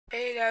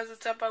Hey guys,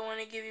 what's up? I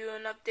want to give you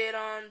an update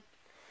on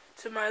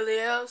to my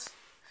Leos.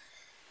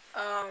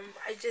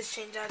 I just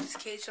changed out his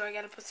cage, so I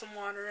gotta put some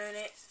water in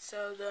it.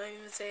 So don't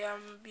even say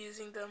I'm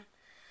abusing them.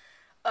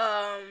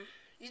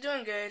 He's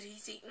doing good.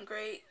 He's eating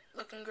great,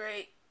 looking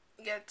great.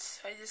 I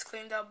just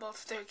cleaned out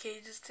both of their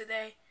cages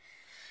today,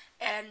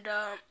 and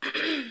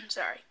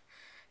sorry,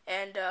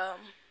 and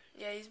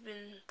yeah, he's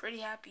been pretty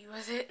happy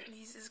with it.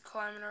 He's just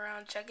climbing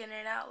around, checking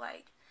it out,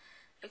 like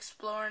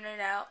exploring it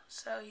out.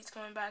 So he's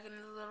going back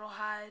into the little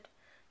hide.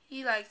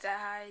 He likes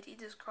that hide. He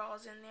just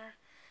crawls in there.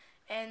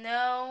 And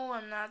no,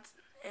 I'm not.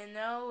 And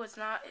no, it's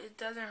not. It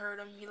doesn't hurt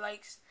him. He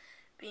likes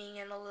being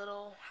in a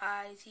little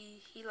hides.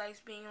 He likes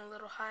being in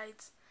little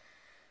hides.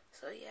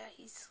 So yeah,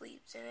 he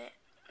sleeps in it.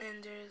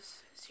 And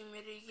there's his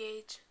humidity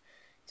gauge.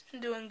 He's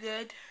been doing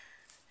good.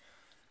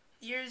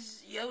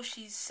 Here's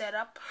Yoshi's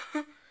setup.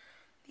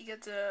 He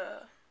gets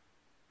a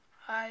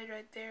hide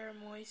right there,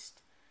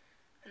 moist.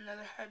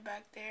 Another hide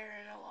back there,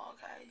 and a log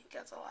hide. He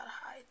gets a lot of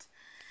hides.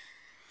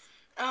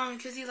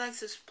 Because he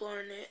likes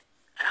exploring it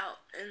out.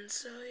 And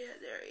so, yeah,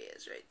 there he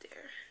is right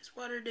there. His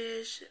water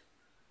dish,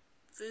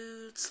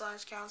 food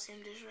 /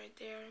 calcium dish right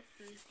there.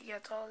 And he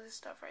got all this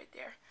stuff right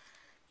there.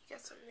 He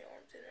got some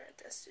mealworms in there,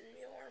 tested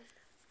mealworm.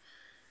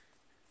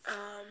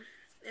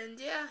 And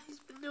yeah, he's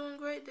been doing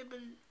great. They've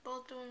been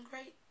both doing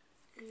great.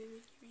 And let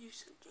me give you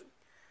something.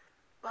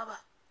 Baba.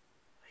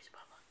 Where's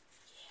Baba?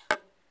 Yeah.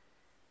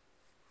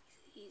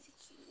 He's a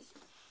cutie.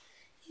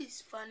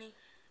 He's funny.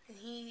 And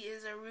he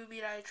is a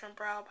ruby-eyed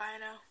trumper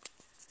albino.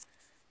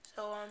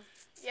 So,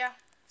 yeah.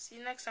 See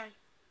you next time.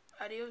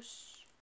 Adios.